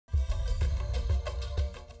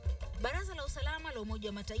la Umoja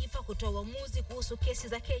wa Mataifa kutoa uamuzi kuhusu kesi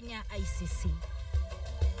za Kenya ICC.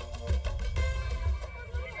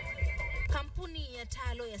 Kampuni ya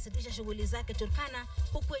Talo yasitisha shughuli zake Turkana,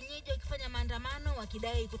 huku wenyeji wakifanya maandamano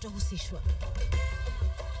wakidai kutohusishwa.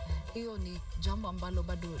 Hiyo ni jambo ambalo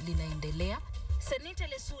bado linaendelea. Seneta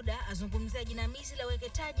Lesuda azungumzia jinamizi la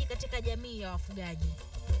uweketaji katika jamii ya wafugaji.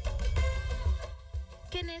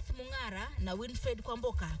 Kenneth Mungara na Winfred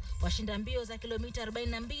Kwamboka washinda mbio za kilomita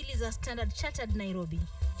 42 za Standard Chartered Nairobi.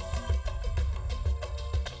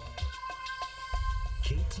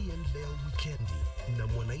 KTN Leo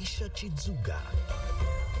Weekendi na Isha Chidzuga.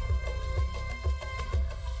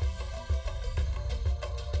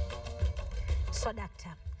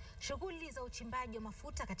 Dakta, shughuli za uchimbaji wa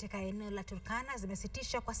mafuta katika eneo la Turkana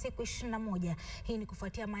zimesitishwa kwa siku 21. Hii ni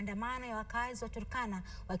kufuatia maandamano ya wakazi wa Turkana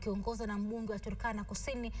wakiongozwa na mbunge wa Turkana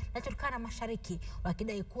Kusini na Turkana Mashariki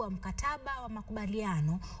wakidai kuwa mkataba wa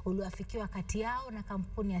makubaliano ulioafikiwa kati yao na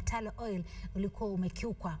kampuni ya Talo Oil ulikuwa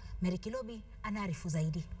umekiukwa. Mary Kilobi anaarifu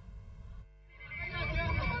zaidi.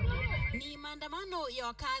 Ni maandamano ya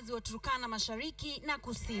wakazi wa Turkana Mashariki na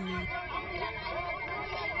Kusini.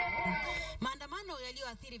 Maandamano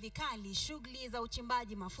yaliyoathiri vikali shughuli za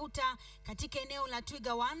uchimbaji mafuta katika eneo la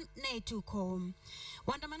Twiga 1 na Etuko.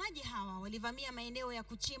 Waandamanaji hawa walivamia maeneo ya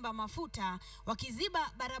kuchimba mafuta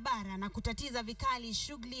wakiziba barabara na kutatiza vikali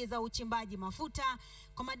shughuli za uchimbaji mafuta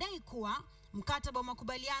kwa madai kuwa mkataba wa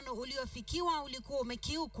makubaliano uliofikiwa ulikuwa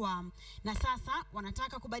umekiukwa na sasa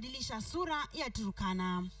wanataka kubadilisha sura ya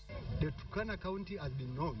Turkana. The Turkana County has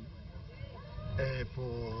been known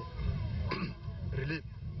for relief.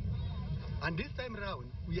 And this time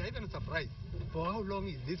around, we are even surprised for how long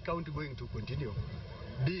is this county going to continue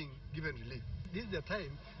being given relief. This is the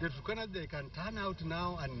time the Turkana, they can turn out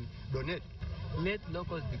now and donate. Let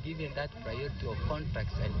locals be given that priority of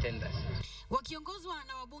contracts and tenders. Wakiongozwa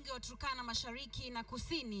na wabunge wa Turkana Mashariki na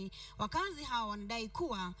Kusini, wakazi hawa wanadai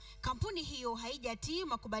kuwa kampuni hiyo haijatii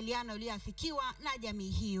makubaliano yaliyoafikiwa na jamii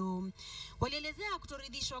hiyo. Walielezea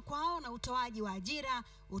kutoridhishwa kwao na utoaji wa ajira,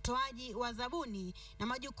 utoaji wa zabuni na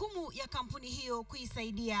majukumu ya kampuni hiyo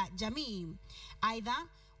kuisaidia jamii. Aidha,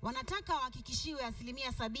 wanataka wahakikishiwe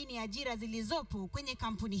 70% ya ajira zilizopo kwenye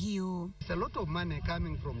kampuni hiyo. There's a lot of money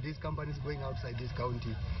coming from these companies going outside this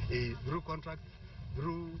county through contracts,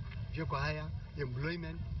 through vehicle hire,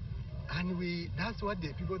 employment, and that's what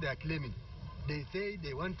the people they are claiming. They say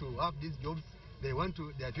they want to have these jobs, they want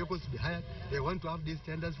their vehicles to be hired, they want to have these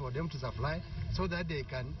tenders for them to supply so that they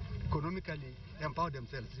can economically empower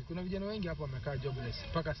themselves. Kuna vijana wengi hapa wamekaa jobless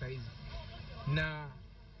mpaka saa hizi. Na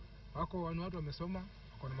wako watu wamesoma,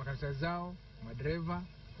 kuna makaratasi zao, madereva,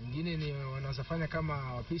 wengine ni wanazofanya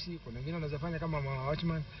kama wapishi, kuna wengine wanazofanya kama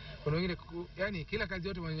watchman, kuna wengine yani kila kazi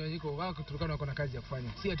yote wanyanyiko wako Turkana wako na kazi ya kufanya.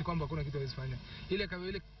 Si ati kwamba kuna kitu hawezi fanya.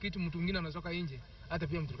 Ile kitu mtu mwingine anazoka nje, hata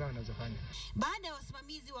pia Turkana anazofanya. Baada ya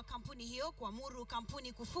wasimamizi wa kampuni hiyo kuamuru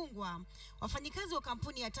kampuni kufungwa, wafanyikazi wa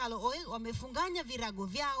kampuni ya Talo Oil wamefunganya virago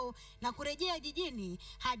vyao na kurejea jijini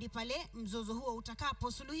hadi pale mzozo huo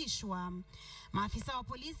utakaposuluhishwa. Maafisa wa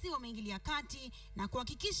polisi wameingilia kati na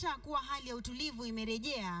kuhakikisha kuwa hali ya utulivu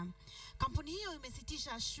imerejea. Kampuni hiyo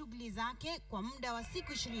imesitisha shughuli zake kwa muda wa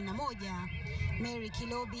siku 21. Mary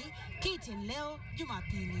Kilobi, KTN Leo,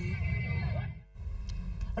 Jumapili.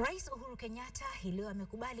 Rais Uhuru Kenyatta leo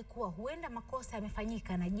amekubali kuwa huenda makosa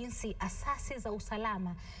yamefanyika na jinsi asasi za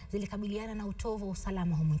usalama zilikabiliana na utovu wa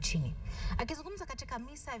usalama humu nchini. Akizungumza katika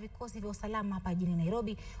misa ya vikosi vya usalama hapa jijini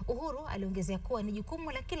Nairobi, Uhuru aliongezea kuwa ni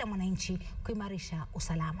jukumu la kila mwananchi kuimarisha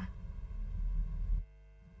usalama.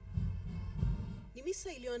 Ni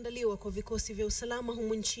misa iliyoandaliwa kwa vikosi vya usalama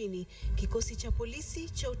humu nchini, kikosi cha polisi,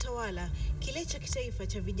 cha utawala, kile cha kitaifa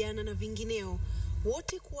cha vijana na vingineo,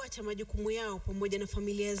 wote kuacha majukumu yao pamoja na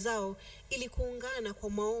familia zao ili kuungana kwa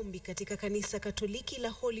maombi katika kanisa Katoliki la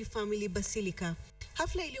Holy Family Basilica.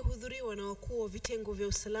 Hafla iliyohudhuriwa na wakuu wa vitengo vya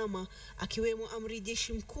usalama akiwemo amri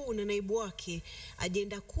jeshi mkuu na naibu wake,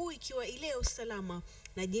 ajenda kuu ikiwa ile ya usalama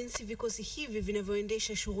na jinsi vikosi hivi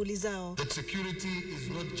vinavyoendesha shughuli zao. That security is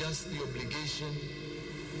not just the obligation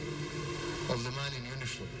of the man in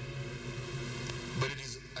uniform, but it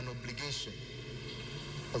is an obligation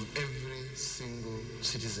of every single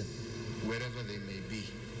citizen, wherever they may be.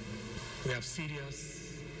 We have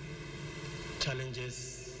serious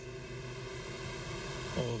challenges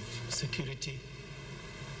of security.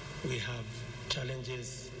 We have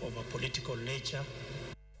challenges of a political nature.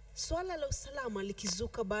 Swala la usalama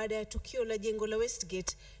likizuka baada ya tukio la jengo la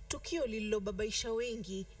Westgate, tukio lililobabaisha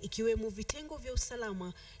wengi ikiwemo vitengo vya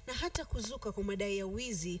usalama na hata kuzuka kwa madai ya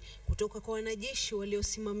wizi kutoka kwa wanajeshi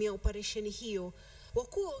waliosimamia operesheni hiyo.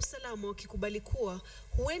 wakuu wa usalama wakikubali kuwa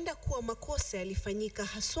huenda kuwa makosa yalifanyika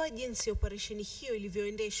haswa jinsi operesheni hiyo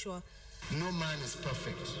ilivyoendeshwa. No man is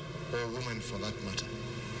perfect, or woman for that matter.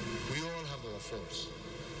 We all have our faults.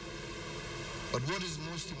 But what is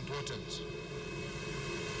most important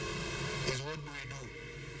is what do we do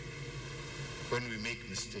when we make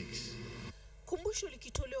mistakes. Kumbusho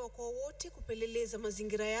likitolewa kwa wote kupeleleza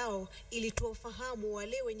mazingira yao ili tuwafahamu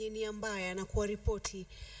wale wenye nia mbaya na kuwaripoti.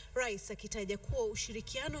 Rais akitaja kuwa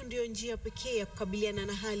ushirikiano ndio njia pekee ya kukabiliana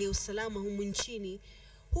na hali ya usalama humu nchini,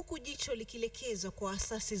 huku jicho likielekezwa kwa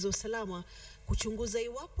asasi za usalama kuchunguza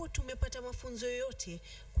iwapo tumepata mafunzo yoyote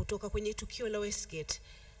kutoka kwenye tukio la Westgate.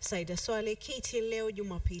 Saida Swale, KTN Leo,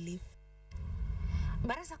 Jumapili.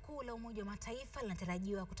 Baraza Kuu la Umoja wa Mataifa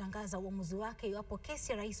linatarajiwa kutangaza uamuzi wake iwapo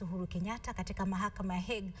kesi ya Rais Uhuru Kenyatta katika mahakama ya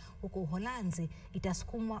Hague huko Uholanzi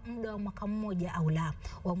itasukumwa muda wa mwaka mmoja au la.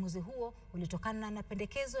 Uamuzi huo ulitokana na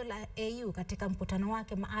pendekezo la AU katika mkutano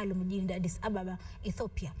wake maalum mjini Addis Ababa,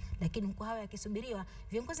 Ethiopia. Lakini huku hayo yakisubiriwa,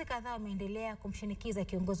 viongozi kadhaa wameendelea kumshinikiza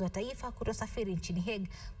kiongozi wa taifa kutosafiri nchini Hague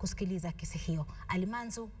kusikiliza kesi hiyo.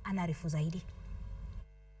 Alimanzu anaarifu zaidi.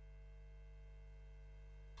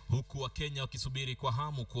 Huku wa Kenya wakisubiri kwa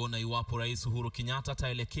hamu kuona iwapo Rais Uhuru Kenyatta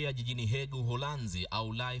ataelekea jijini Hague, Uholanzi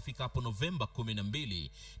au la ifikapo Novemba 12,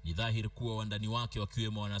 ni dhahiri kuwa wandani wake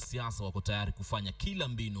wakiwemo wanasiasa wako tayari kufanya kila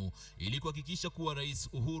mbinu ili kuhakikisha kuwa Rais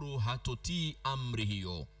Uhuru hatotii amri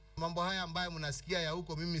hiyo. Mambo haya ambayo mnasikia ya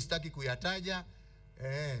huko mimi sitaki kuyataja.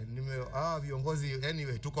 Viongozi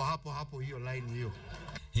anyway tuko hapo hiyo line hiyo.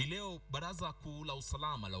 Hii leo Baraza Kuu la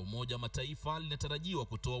Usalama la Umoja wa Mataifa linatarajiwa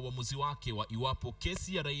kutoa uamuzi wake wa iwapo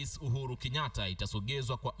kesi ya Rais Uhuru Kenyatta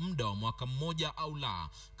itasogezwa kwa muda wa mwaka mmoja au la,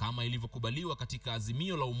 kama ilivyokubaliwa katika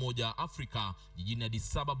azimio la Umoja wa Afrika jijini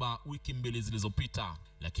Addis Ababa wiki 2 zilizopita.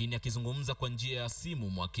 Lakini akizungumza kwa njia ya simu,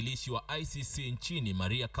 mwakilishi wa ICC nchini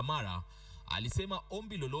Maria Kamara alisema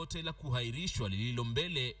ombi lolote la kuhairishwa lililo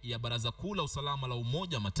mbele ya Baraza Kuu la Usalama la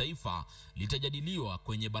Umoja wa Mataifa litajadiliwa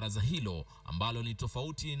kwenye baraza hilo ambalo ni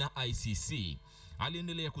tofauti na ICC.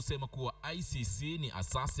 Aliendelea kusema kuwa ICC ni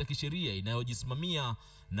asasi ya kisheria inayojisimamia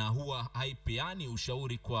na huwa haipeani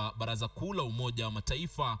ushauri kwa Baraza Kuu la Umoja wa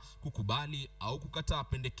Mataifa kukubali au kukataa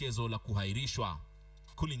pendekezo la kuhairishwa.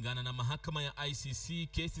 Kulingana na mahakama ya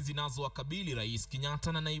ICC, kesi zinazowakabili Rais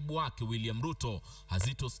Kenyatta na naibu wake William Ruto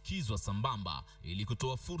hazitosikizwa sambamba ili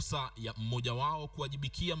kutoa fursa ya mmoja wao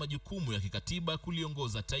kuwajibikia majukumu ya kikatiba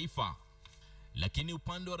kuliongoza taifa. Lakini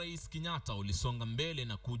upande wa Rais Kenyatta ulisonga mbele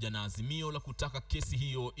na kuja na azimio la kutaka kesi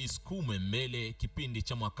hiyo isukumwe mbele kipindi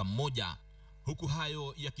cha mwaka mmoja. Huku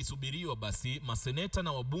hayo yakisubiriwa, basi maseneta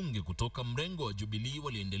na wabunge kutoka mrengo wa Jubilee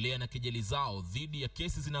waliendelea na kejeli zao dhidi ya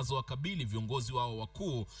kesi zinazowakabili viongozi wao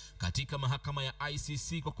wakuu katika mahakama ya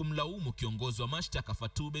ICC kwa kumlaumu kiongozi wa mashtaka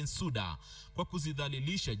Fatou Bensouda kwa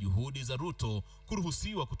kuzidhalilisha juhudi za Ruto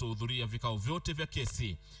kuruhusiwa kutohudhuria vikao vyote vya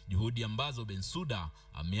kesi, juhudi ambazo Bensouda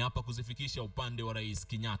ameapa kuzifikisha upande wa Rais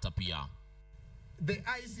Kenyatta pia. The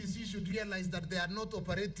ICC should realize that they are not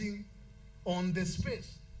operating on the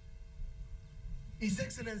space. His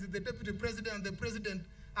Excellency, the Deputy President and the President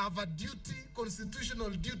have a duty,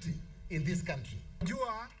 constitutional duty in this country.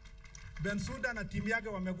 Jua Bensouda na timu yake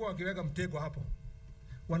wamekuwa wakiweka mtego hapo.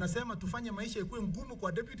 Wanasema tufanye maisha ikuwe ngumu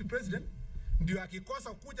kwa Deputy President, ndio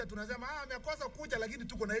akikosa kuja tunasema amekosa kuja, lakini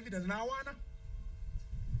tuko na evidence na hawana.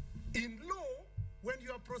 In law, when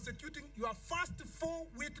you are prosecuting, your first 4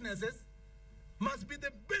 witnesses must be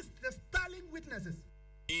the best, the sterling witnesses.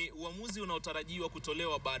 Ni uamuzi unaotarajiwa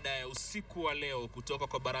kutolewa baadaye usiku wa leo kutoka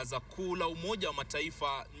kwa Baraza Kuu la Umoja wa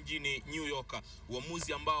Mataifa mjini New York.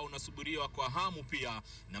 Uamuzi ambao unasubiriwa kwa hamu pia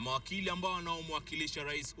na mawakili ambao wanaomwakilisha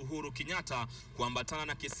Rais Uhuru Kenyatta kuambatana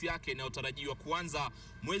na kesi yake inayotarajiwa kuanza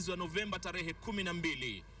mwezi wa Novemba tarehe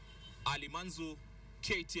 12. Alimanzu,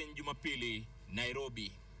 KTN Jumapili,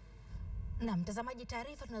 Nairobi. Na mtazamaji,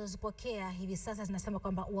 taarifa tunazozipokea hivi sasa zinasema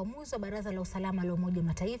kwamba uamuzi wa Baraza la Usalama la Umoja wa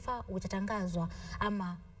Mataifa utatangazwa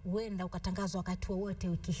ama huenda ukatangazwa wakati wowote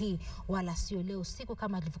wiki hii, wala sio leo usiku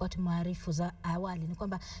kama tulivyokuwa tumearifu za awali. Ni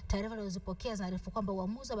kwamba taarifa tunazozipokea zinaarifu kwamba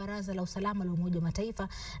uamuzi wa Baraza la Usalama la Umoja wa Mataifa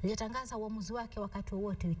litatangaza uamuzi wake wakati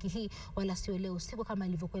wowote wiki hii, wala sio leo usiku kama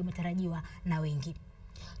ilivyokuwa imetarajiwa na wengi.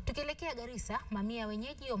 Tukielekea Garissa, mamia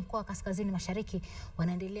wenyeji wa mkoa wa Kaskazini Mashariki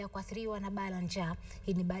wanaendelea kuathiriwa na baa la njaa.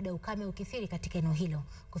 Hii ni baada ya ukame ukithiri katika eneo hilo.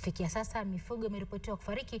 Kufikia sasa mifugo imeripotiwa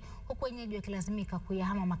kufariki huku wenyeji wakilazimika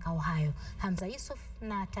kuyahama makao hayo. Hamza Yusuf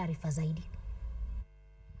na taarifa zaidi.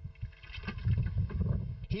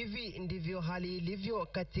 Hivi ndivyo hali ilivyo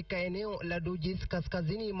katika eneo la Dujis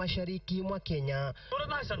Kaskazini Mashariki mwa Kenya.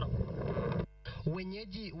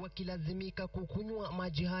 wenyeji wakilazimika kukunywa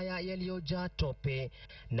maji haya yaliyojaa tope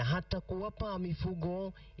na hata kuwapa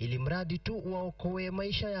mifugo ili mradi tu waokoe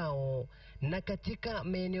maisha yao. Na katika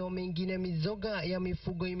maeneo mengine mizoga ya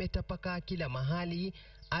mifugo imetapakaa kila mahali,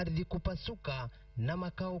 ardhi kupasuka na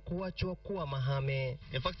makao kuachwa kuwa mahame.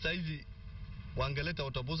 In fact saizi wangeleta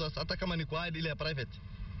autobusa hata kama ni kwa ile ya private,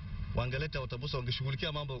 wangeleta autobusa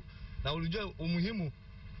wangeshughulikia mambo, na unajua umuhimu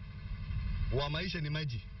wa maisha ni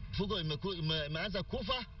maji. Mifugo imeanza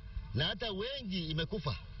kufa na hata wengi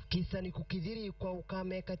imekufa. Kisa ni kukidhiri kwa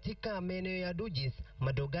ukame katika maeneo ya Dujis,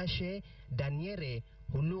 Madogashe, Daniere,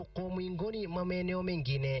 Huluko miongoni mwa maeneo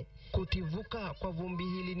mengine. Kutivuka kwa vumbi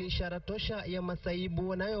hili ni ishara tosha ya masaibu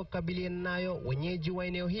wanayokabiliana nayo wenyeji wa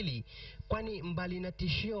eneo hili, kwani mbali na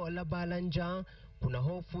tishio la balaa njaa, kuna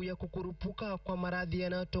hofu ya kukurupuka kwa maradhi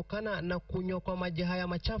yanayotokana na kunywa kwa maji haya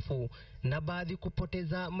machafu na baadhi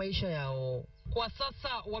kupoteza maisha yao. Kwa sasa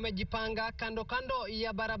wamejipanga kando kando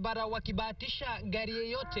ya barabara wakibahatisha gari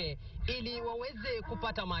yeyote ili waweze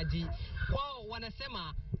kupata maji. Kwao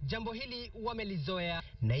wanasema jambo hili wamelizoea.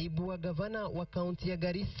 Naibu wa gavana wa kaunti ya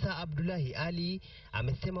Garissa Abdullahi Ali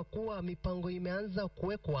amesema kuwa mipango imeanza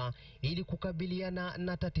kuwekwa ili kukabiliana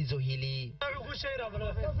na tatizo hili.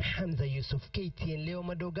 Hamza Yusuf, KTN Leo,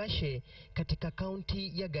 Madogashe katika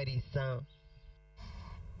kaunti ya Garissa.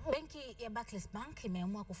 Benki ya Barclays Bank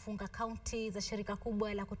imeamua kufunga akaunti za shirika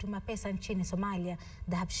kubwa la kutuma pesa nchini Somalia,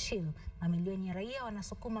 Dahabshil. Mamilioni ya raia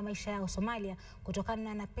wanasukuma maisha yao Somalia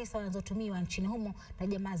kutokana na pesa wanazotumiwa nchini humo na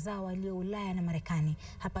jamaa zao walio Ulaya na Marekani.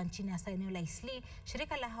 Hapa nchini hasa eneo la Isli,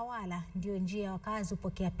 shirika la hawala ndio njia ya wakazi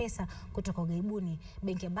kupokea pesa kutoka ughaibuni.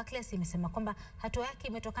 Benki ya Barclays imesema kwamba hatua yake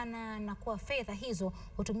imetokana na kuwa fedha hizo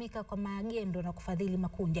hutumika kwa magendo na kufadhili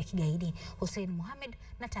makundi ya kigaidi. Hussein Mohamed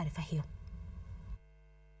na taarifa hiyo.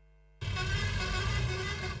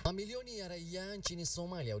 Mamilioni ya raia nchini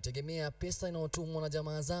Somalia hutegemea pesa inayotumwa na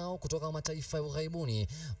jamaa zao kutoka mataifa ya ughaibuni,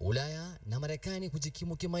 Ulaya na Marekani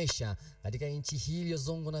kujikimu kimaisha katika nchi hii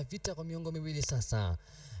iliyozongwa na vita kwa miongo miwili sasa.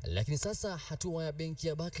 Lakini sasa hatua ya benki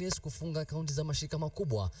ya Barclays kufunga akaunti za mashirika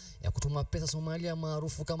makubwa ya kutuma pesa Somalia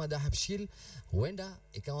maarufu kama Dahabshil huenda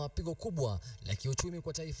ikawa pigo kubwa la kiuchumi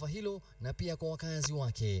kwa taifa hilo na pia kwa wakazi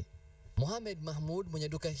wake. Mohamed Mahmoud mwenye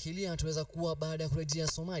duka hili anatuweza kuwa baada ya kurejea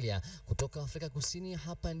Somalia kutoka Afrika Kusini,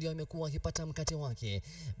 hapa ndio amekuwa akipata mkate wake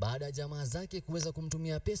baada ya jamaa zake kuweza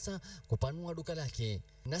kumtumia pesa kupanua duka lake.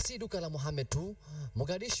 Na si duka la Mohamed tu,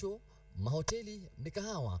 Mogadishu, mahoteli,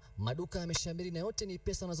 mikahawa, maduka yameshamiri na yote ni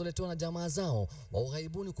pesa wanazoletewa na jamaa zao wa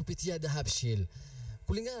ughaibuni kupitia Dahabshil.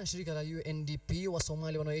 Kulingana na shirika la UNDP, wa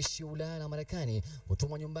Somalia wanaoishi Ulaya na Marekani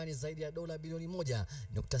hutuma nyumbani zaidi ya dola bilioni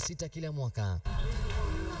 1.6 kila mwaka.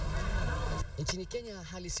 Nchini Kenya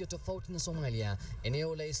hali sio tofauti na Somalia.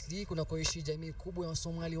 Eneo la Isli kunakoishi jamii kubwa ya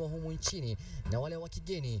Wasomali wa humu nchini na wale wa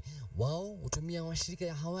kigeni, wao hutumia mashirika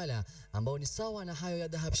ya hawala ambao ni sawa na hayo ya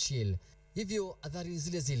Dahabshil. Hivyo athari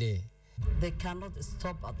zile zile. They cannot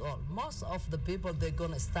stop at all. Most of the people they're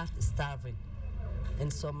going to start starving in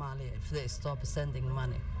Somalia if they stop sending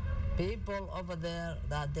money. People over there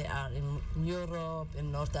that they are in Europe,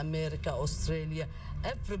 in North America, Australia,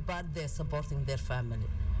 everybody they're supporting their family.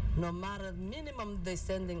 No matter minimum they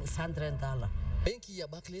sending is $100. Benki ya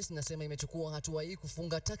Barclays inasema imechukua hatua hii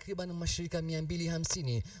kufunga takriban mashirika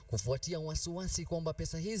 250 kufuatia wasiwasi kwamba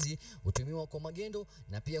pesa hizi hutumiwa kwa magendo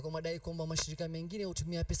na pia kwa madai kwamba mashirika mengine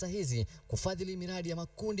hutumia pesa hizi kufadhili miradi ya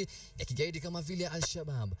makundi ya kigaidi kama vile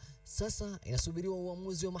Al-Shabaab. Sasa inasubiriwa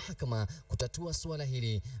uamuzi wa mahakama kutatua suala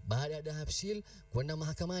hili baada ya Dahabshil kwenda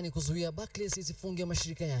mahakamani kuzuia Barclays isifunge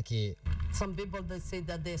mashirika yake. Some people they say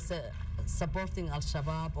that they supporting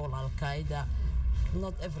Al-Shabaab or Al-Qaeda.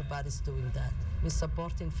 Not everybody's doing that. We're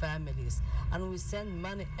supporting families and we send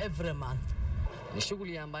money every month. Ni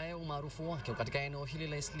shughuli ambayo umaarufu wake katika eneo hili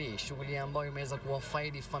la Isli, shughuli ambayo imeweza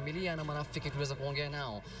kuwafaidi familia na marafiki tuweza kuongea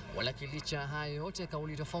nao. Walakini licha hayo yote,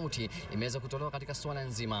 kauli tofauti imeweza kutolewa katika swala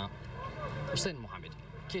nzima. Hussein Mohamed,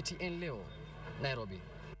 KTN Leo, Nairobi.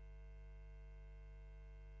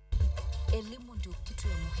 Elimu ndio kitu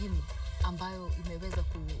ya muhimu ambayo imeweza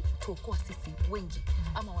kutuokoa sisi wengi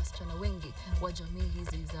ama wasichana wengi wa jamii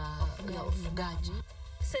hizi za ufugaji.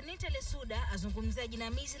 Seneta Lesuda azungumzia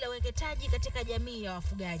jinamizi la uweketaji katika jamii ya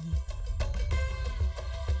wafugaji.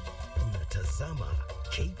 Unatazama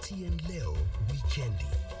KTN Leo Weekendi.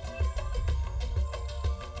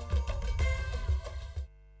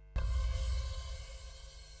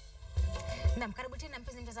 Naam, karibu tena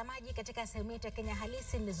mpenzi mtazamaji katika sehemu yetu ya Kenya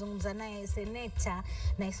Halisi. Nilizungumza naye Seneta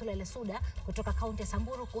Isha Lesuda kutoka kaunti ya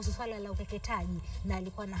Samburu kuhusu swala la ukeketaji, na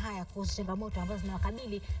alikuwa na haya kuhusu changamoto ambazo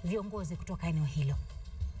zinawakabili viongozi kutoka eneo hilo.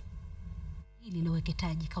 Hili la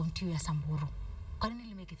ukeketaji kaunti ya Samburu. Kwa nini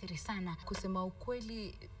limekithiri sana? Kusema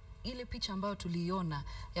ukweli, ile picha ambayo tuliona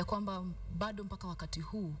ya kwamba bado mpaka wakati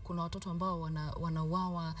huu kuna watoto ambao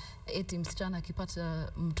wanauawa, eti msichana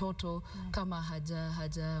akipata mtoto kama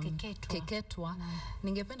haja keketwa.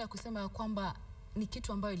 Ningependa kusema ya kwamba ni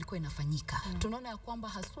kitu ambayo ilikuwa inafanyika. Tunaona ya kwamba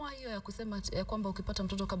haswa hiyo ya kusema ya kwamba ukipata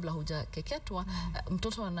mtoto kabla hujakeketwa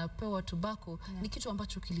mtoto anapewa tubako ni kitu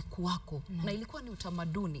ambacho kilikuwako na ilikuwa ni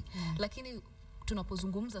utamaduni. Lakini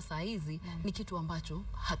tunapozungumza saa hizi ni kitu ambacho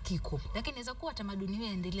hakiko. Lakini inaweza kuwa tamaduni hiyo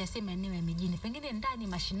endelea sema eneo ya mijini. Pengine ndani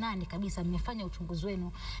mashinani kabisa mmefanya uchunguzi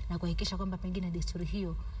wenu na kuhakikisha kwamba pengine desturi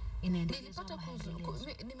hiyo inaendelezwa.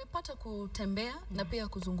 Nimepata kutembea na pia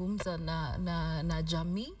kuzungumza na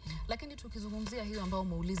jamii, lakini tukizungumzia hiyo ambao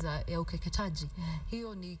umeuliza ya ukeketaji,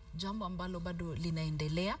 hiyo ni jambo ambalo bado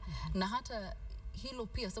linaendelea na hata hilo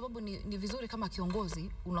pia sababu ni vizuri kama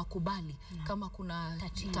kiongozi unakubali kama kuna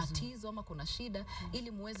tatizo ama kuna shida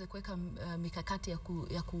ili muweze kuweka mikakati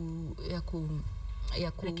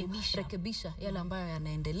ya kurekebisha yale ambayo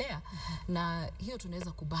yanaendelea na hiyo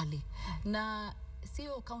tunaweza kubali. Na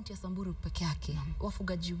sio kaunti ya Samburu peke yake,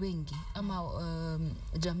 wafugaji wengi ama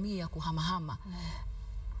jamii ya kuhamahama.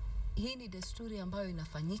 Hii ni desturi ambayo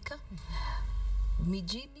inafanyika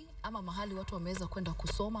mijini ama mahali watu wameweza kwenda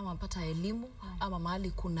kusoma ama wapata elimu ama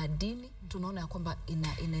mahali kuna dini, tunaona ya kwamba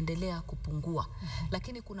inaendelea kupungua.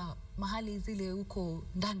 Lakini kuna mahali zile huko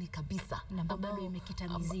ndani kabisa na bado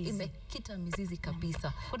imekita mizizi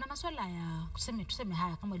kabisa. Kuna masuala ya tuseme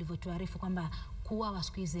haya kama ulivyotuarifu kwamba kuuawa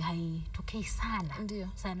siku hizi haitokei sana.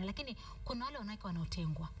 Sana, lakini kuna wale wanawake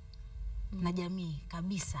wanaotengwa na jamii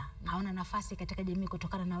kabisa, hawana nafasi katika jamii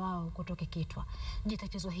kutokana na wao kutokeketwa. Je,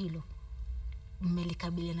 tatizo hilo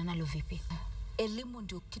mmelikabiliana nalo vipi? Elimu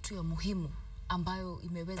ndio kitu ya muhimu ambayo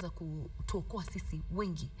imeweza kutuokoa sisi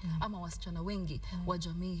wengi ama wasichana wengi wa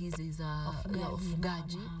jamii hizi za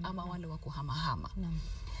ufugaji ama wale wa kuhamahama.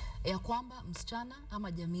 Ya kwamba msichana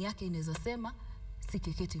ama jamii yake inaweza sema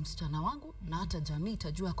sikeketi msichana wangu na hata jamii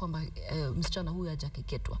itajua kwamba msichana huyu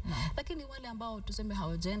hajakeketwa. Lakini wale ambao tuseme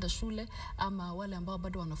hawajaenda shule ama wale ambao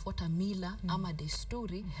bado wanafuata mila ama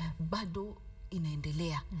desturi bado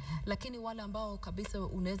inaendelea. Lakini wale ambao kabisa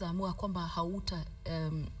unaweza amua kwamba hauta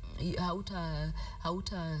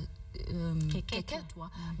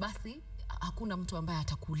keketwa basi hakuna mtu ambaye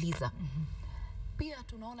atakuuliza. Pia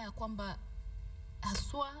tunaona ya kwamba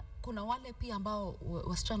haswa kuna wale pia ambao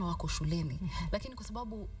wasichana wako shuleni lakini kwa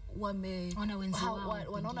sababu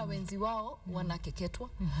wanaona wenzi wao wanakeketwa,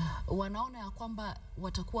 wanaona ya kwamba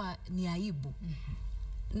watakuwa ni aibu.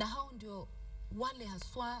 Na hao ndio wale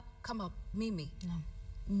haswa kama mimi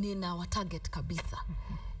nina wa target kabisa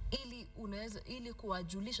ili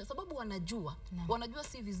kuwajulisha, sababu wanajua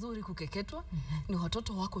si vizuri kukeketwa, ni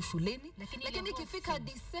watoto wako shuleni. Lakini ikifika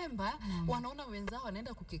Disemba wanaona wenzao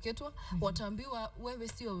wanaenda kukeketwa, wataambiwa wewe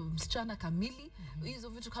sio msichana kamili, hizo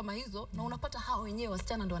vitu kama hizo, na unapata hao wenyewe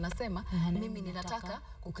wasichana ndio wanasema mimi ninataka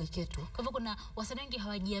kukeketwa. Kwa hivyo kuna wasichana wengi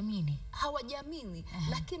hawajiamini.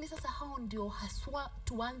 Lakini sasa hao ndio haswa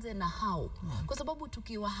tuanze na hao, kwa sababu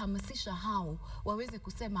tukiwahamasisha hao waweze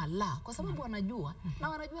kusema la, kwa sababu wanajua na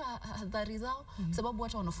wanajua hadhari zao, sababu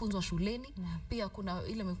hata wanafunzwa shuleni. Pia kuna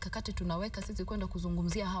ile mikakati tunaweka sisi kwenda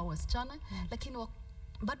kuzungumzia hao wasichana, lakini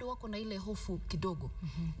bado wako na ile hofu kidogo.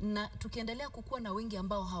 Na tukiendelea kukua na wengi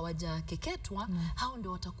ambao hawajakeketwa, hao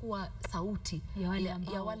ndio watakuwa sauti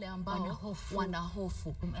ya wale ambao wana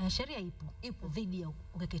hofu. Sheria ipo dhidi ya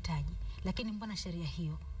ukeketaji, lakini mbona sheria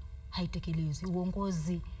hiyo haitekelezwi?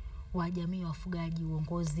 Uongozi wa jamii wa wafugaji,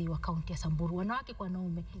 uongozi wa kaunti ya Samburu, wanawake kwa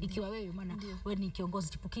wanaume, ikiwa wewe maana wewe ni kiongozi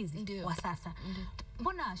chipukizi wa sasa,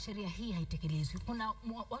 mbona sheria hii haitekelezwi? Kuna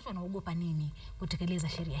watu wanaogopa nini kutekeleza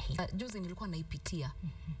sheria hii? Juzi nilikuwa naipitia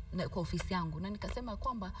kwa ofisi yangu na nikasema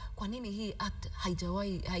kwamba kwa nini hii act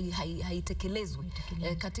haijawahi haitekelezwi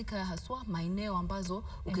katika haswa maeneo ambazo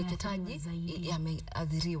ukeketaji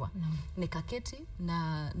yameadhiriwa. Nikaketi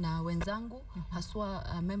na wenzangu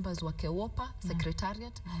haswa members wa KEWOPA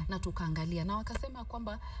secretariat na tukaangalia, na wakasema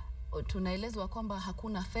kwamba tunaelezwa kwamba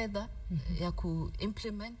hakuna fedha ya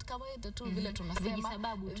kuimplement kama tu vile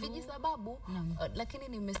tunasema vijisababu. Lakini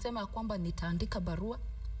nimesema kwamba nitaandika barua,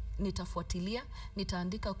 nitafuatilia,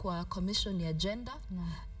 nitaandika kwa commission ya gender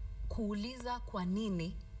kuuliza kwa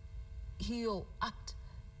nini hiyo act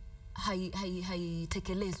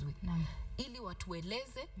haitekelezwi ili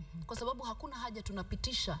watueleze, kwa sababu hakuna haja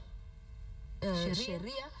tunapitisha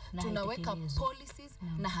sheria tunaweka policies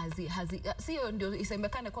na sio ndio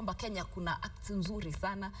isemekane kwamba Kenya kuna acts nzuri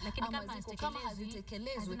sana, lakini kama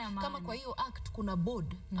hazitekelezwi, kama kwa hiyo act kuna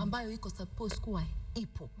board ambayo iko supposed kuwa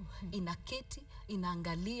ipo inaketi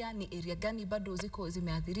inaangalia ni area gani bado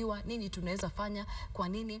zimeathiriwa, nini tunaweza fanya, kwa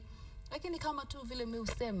nini Lakini kama tu vile mimi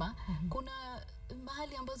usema, kuna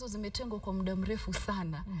mahali ambazo zimetengwa kwa muda mrefu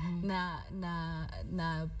sana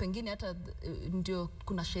na pengine hata ndio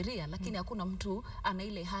kuna sheria, lakini hakuna mtu ana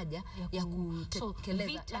ile haja ya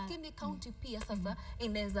kutekeleza. Lakini county pia sasa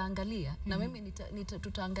inaweza angalia, na mimi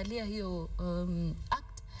tutaangalia hiyo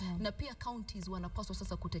act. Na pia counties wanapaswa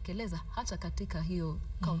sasa kutekeleza hata katika hiyo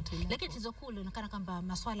county. Lakini tatizo kuu linaonekana kwamba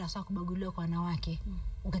masuala ya kubaguliwa kwa wanawake,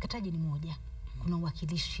 ukeketaji ni moja, kuna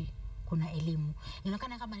uwakilishi, kuna elimu.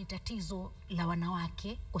 Inaonekana kama ni tatizo la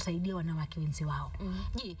wanawake kusaidia wanawake wenzi wao.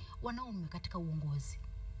 Je, wanaume katika uongozi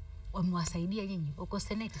wamewasaidia nyinyi? Uko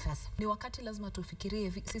seneti sasa. Ni wakati lazima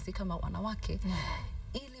tufikirie sisi kama wanawake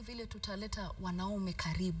ili vile tutaleta wanaume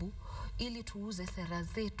karibu, ili tuuze sera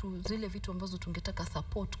zetu, zile vitu ambazo tungetaka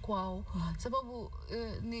support kwao. Sababu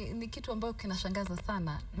ni kitu ambayo kinashangaza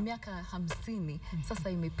sana. Miaka 50 sasa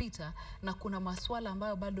imepita na kuna masuala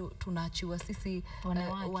ambayo bado tunaachiwa sisi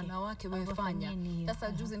wanawake wefanya.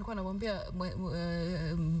 Sasa juzi nilikuwa namwambia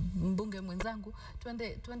mbunge mwenzangu,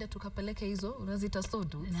 twende tukapeleke hizo unazita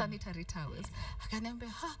sodu, sanitary towels.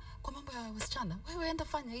 Akaniambia, kwa mambo ya wasichana, wewe enda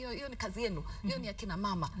fanya hiyo ni kazi yenu. Hiyo ni akina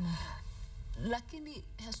mama. Lakini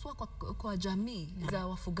haswa kwa jamii za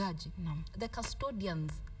wafugaji, the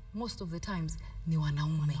custodians most of the times ni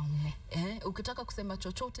wanaume. Ukitaka kusema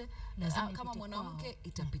chochote kama mwanamke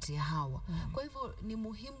itapitia hawa. Kwa hivyo ni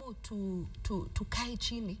muhimu tukae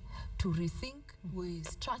chini, to rethink, we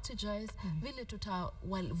strategize vile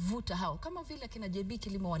tutawavuta hao, kama vile kina JB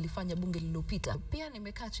Kilimo walifanya bunge lililopita. Pia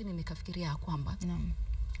nimekaa chini nikafikiria kwamba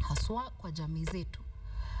haswa kwa jamii zetu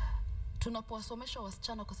tunapowasomesha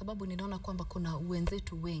wasichana, kwa sababu ninaona kwamba kuna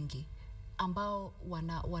wenzetu wengi ambao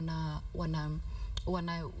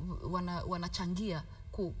wanachangia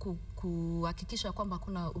kuhakikisha kwamba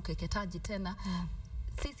kuna ukeketaji tena.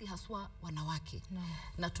 Sisi haswa wanawake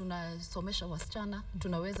na tunasomesha wasichana,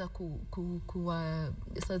 tunaweza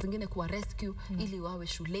saa zingine kuwa rescue ili wawe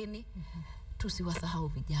shuleni. Tusiwasahau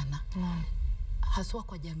vijana haswa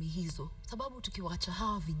kwa jamii hizo, sababu tukiwacha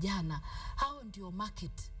hawa vijana, hao ndio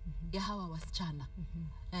market ya hawa wasichana.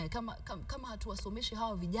 Kama hatuwasomeshi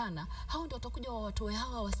hawa vijana, hao ndio watakuja wawatoe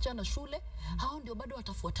hawa wasichana shule. Hao ndio bado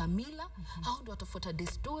watafuata mila, hao ndio watafuata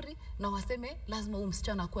desturi na waseme lazima huyu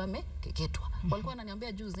msichana akuwe amekeketwa. Walikuwa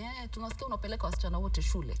wananiambia juzi, tunasikia unapeleka wasichana wote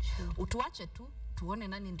shule. Utuache tu tuone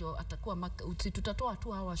nani ndio atakuwa tutatoa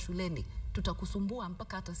tu hawa shuleni, tutakusumbua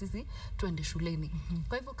mpaka hata sisi tuende shuleni.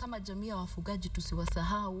 Kwa hivyo kama jamii ya wafugaji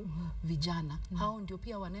tusiwasahau vijana. Hao ndio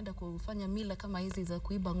pia wanaenda kufanya mila kama hizi za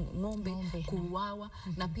kuiba ng'ombe, kuuawa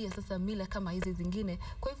na pia sasa mila kama hizi zingine.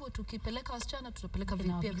 Kwa hivyo tukipeleka wasichana tutapeleka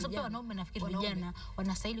pia vijana. Sababu wanaume nafikiri vijana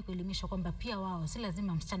wanastahili kuelimishwa kwamba pia wao si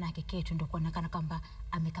lazima msichana akeketwe ndio kuonekana kwamba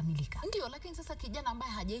amekamilika. Ndio, lakini sasa kijana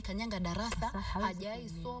ambaye hajai kanyanga darasa, hajai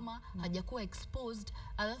soma, hajakuwa exposed,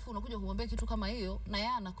 alafu unakuja kumwambia kitu kama hiyo na yeye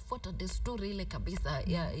anakufuata desturi ile kabisa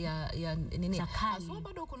ya nini. Haswa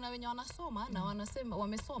bado kuna wenye wanasoma na wanasema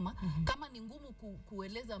wamesoma. Kama ni ngumu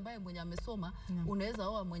kueleza ambaye mwenye amesoma, unaweza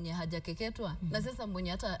oa mwenye hajakeketwa na sasa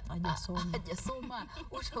mwenye hata hajasoma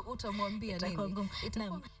utamwambia nini?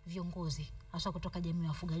 Viongozi hasa kutoka jamii ya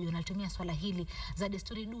wafugaji wanatumia swala hili za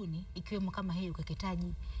desturi duni, ikiwemo kama hiyo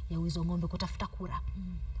ukeketaji ya wizo ng'ombe kutafuta kura.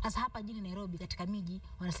 Sasa hapa jijini Nairobi katika miji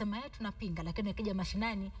wanasema tunapinga, lakini wakija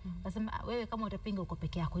mashinani wanasema wewe kama utapinga uko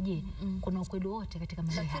peke yako. Je, kuna ukweli wote katika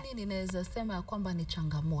mambo haya? Lakini ninaweza sema kwamba ni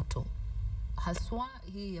changamoto haswa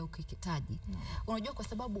hii ya ukeketaji. Unajua, kwa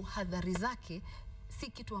sababu hadhari zake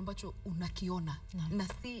si kitu ambacho unakiona na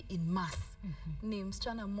si in mass. Ni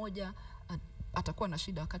msichana mmoja atakuwa na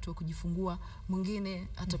shida wakati wa kujifungua, mwingine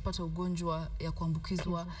atapata ugonjwa ya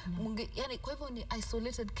kuambukizwa, yani kwa hivyo ni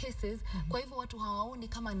isolated cases. Kwa hivyo watu hawaoni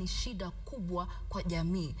kama ni shida kubwa kwa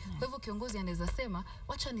jamii. Kwa hivyo kiongozi anaweza sema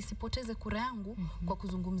wacha nisipoteze kura yangu kwa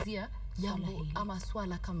kuzungumzia jambo ama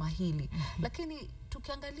swala kama hili. Lakini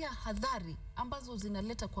tukiangalia hadhari ambazo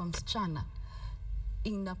zinaleta kwa msichana,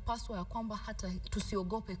 inapaswa ya kwamba hata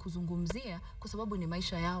tusiogope kuzungumzia, kwa sababu ni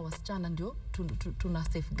maisha yao wasichana, ndio tuna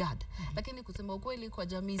safeguard. Lakini kusema ukweli kwa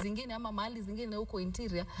jamii zingine ama mahali zingine huko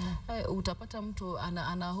interior, utapata mtu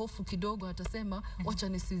ana hofu kidogo, atasema wacha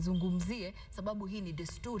nisizungumzie sababu hii ni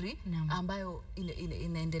desturi ambayo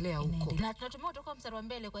inaendelea huko. Na tunatumia kutoka mstari wa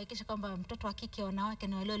mbele kuhakikisha kwamba mtoto wa kike, wanawake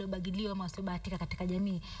na wale waliobagiliwa ama wasiobahatika katika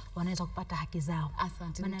jamii wanaweza kupata haki zao.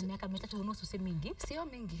 Asante. Maana miaka 3.5 si mingi. Sio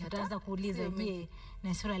mingi hata. Utaanza kuuliza je,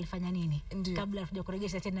 na sura alifanya nini kabla hatuja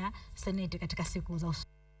kurejesha tena seneti katika siku za usoni.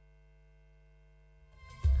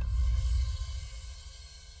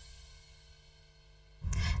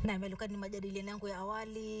 Na imelikuwa ni majadiliano yangu ya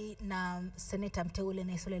awali na seneta mteule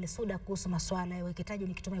na Isole Lesuda kuhusu masuala ya uwekezaji,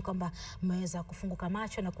 nikitumai kwamba mmeweza kufunguka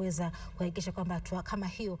macho na kuweza kuhakikisha kwamba hatua kama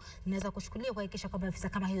hiyo inaweza kuchukuliwa kuhakikisha kwamba visa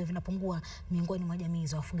kama hiyo vinapungua miongoni mwa jamii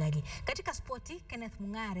za wafugaji. Katika spoti, Kenneth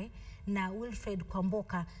Mung'are na Wilfred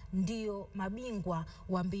Kwamboka ndio mabingwa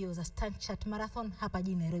wa mbio za Stanchart Marathon hapa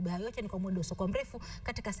jijini Nairobi. Hayo yote ni kwa muda usio mrefu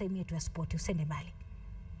katika sehemu yetu ya spoti. Usende mbali.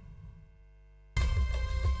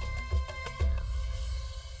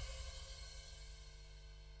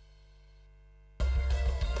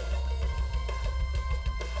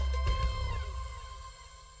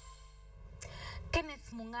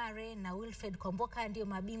 Kenneth Mung'are na Wilfred Kwamboka ndio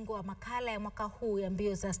mabingwa wa makala ya mwaka huu ya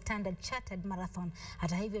mbio za Standard Chartered Marathon.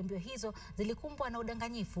 Hata hivyo, mbio hizo zilikumbwa na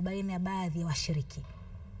udanganyifu baina ya baadhi ya washiriki.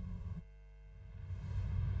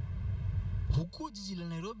 Huku jiji la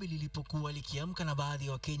Nairobi lilipokuwa likiamka na baadhi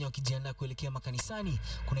ya Wakenya wakijiandaa kuelekea makanisani,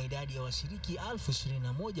 kuna idadi ya washiriki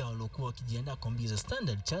 21,000 waliokuwa wakijiandaa kwa mbio za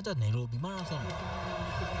Standard Chartered Nairobi Marathon.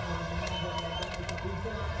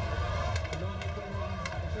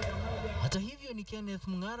 Hata hivyo, ni Kenneth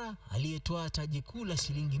Mung'are aliyetoa taji kuu la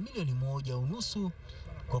shilingi milioni 1.5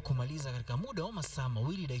 kwa kumaliza katika muda wa masaa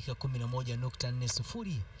 2 dakika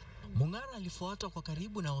 11.40. Mung'are alifuatwa kwa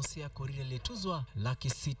karibu na Hosea Korir aliyetuzwa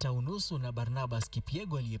 6.5 na Barnabas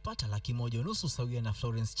Kipyego aliyepata 1.5 sawia na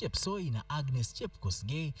Florence Chepsoi na Agnes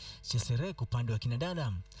Chepkosgei Cheserek upande wa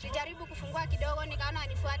kinadada. Nilijaribu kufungua kidogo, nikaona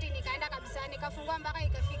anifuati, nikaenda kabisa, nikafungua mpaka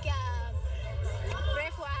ikafika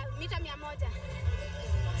urefu wa mita 100.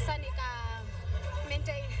 Sasa nika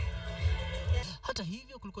maintain. Hata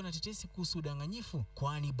hivyo, kulikuwa na tetesi kuhusu udanganyifu,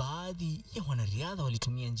 kwani baadhi ya wanariadha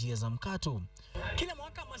walitumia njia za mkato. Kila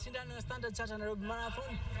mwaka mashindano ya Standard Chartered Nairobi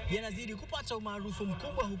Marathon yanazidi kupata umaarufu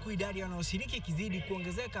mkubwa, huku idadi ya wanaoshiriki ikizidi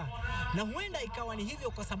kuongezeka, na huenda ikawa ni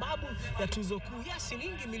hivyo kwa sababu ya tuzo kuu ya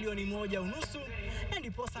shilingi milioni 1.5, na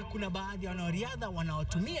ndiposa kuna baadhi ya wanariadha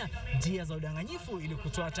wanaotumia njia za udanganyifu ili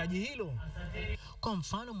kutoa taji hilo. Kwa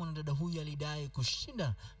mfano, mwanadada huyu alidai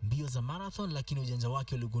kushinda mbio za marathon, lakini ujanja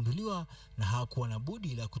wake uligunduliwa na hakuwa na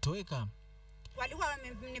budi la kutoweka. Walikuwa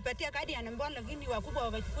wamenipatia kadi ya namba, lakini wakubwa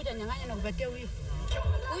wakakuja nyang'anya na kupatia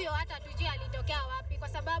huyo hata tujui alitokea wapi, kwa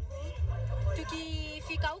sababu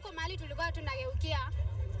tukifika huko mahali tulikuwa tunageukia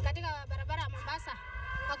katika barabara ya Mombasa,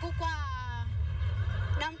 hakukuwa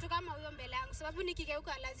na mtu kama huyo mbele yangu, sababu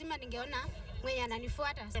nikigeuka lazima ningeona mwenye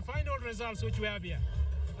ananifuata. The final results which we have here,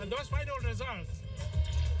 and those final results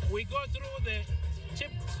we go through the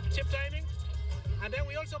chip timing, and then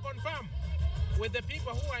we also confirm with the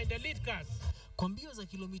people who are in the lead cars. Kwa mbio za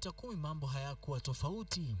kilomita 10 mambo hayakuwa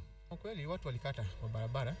tofauti. Kwa kweli watu walikata kwa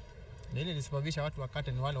barabara. Na ile ilisababisha watu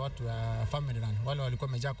wakate ni wale watu wa family run. Wale walikuwa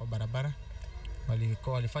wamejaa kwa barabara.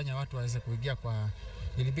 Walifanya watu waweze kuingia kwa,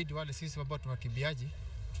 ilibidi wale sisi ambao tunakimbiaji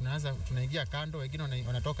tunaingia kando, wengine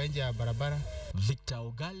wanatoka nje ya barabara. Victor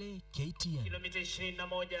Ogale, KTN. Kilomita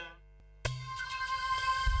 21.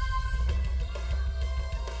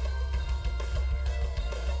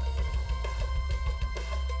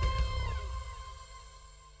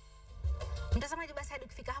 Mtazamaji, basi hadi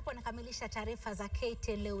kufika hapo nakamilisha taarifa za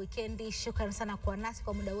KTN Leo Weekendi. Shukrani sana kwa nasi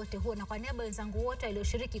kwa muda wote huo, na kwa niaba ya wenzangu wote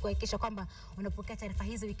walioshiriki kuhakikisha kwamba unapokea taarifa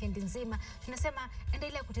hizi weekendi nzima, tunasema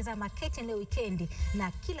endelea kutazama KTN Leo Weekendi,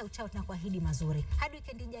 na kila uchao tunakuahidi mazuri. Hadi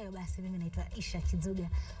weekendi ijayo, basi mimi naitwa Isha Chidzuga.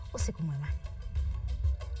 Usiku mwema.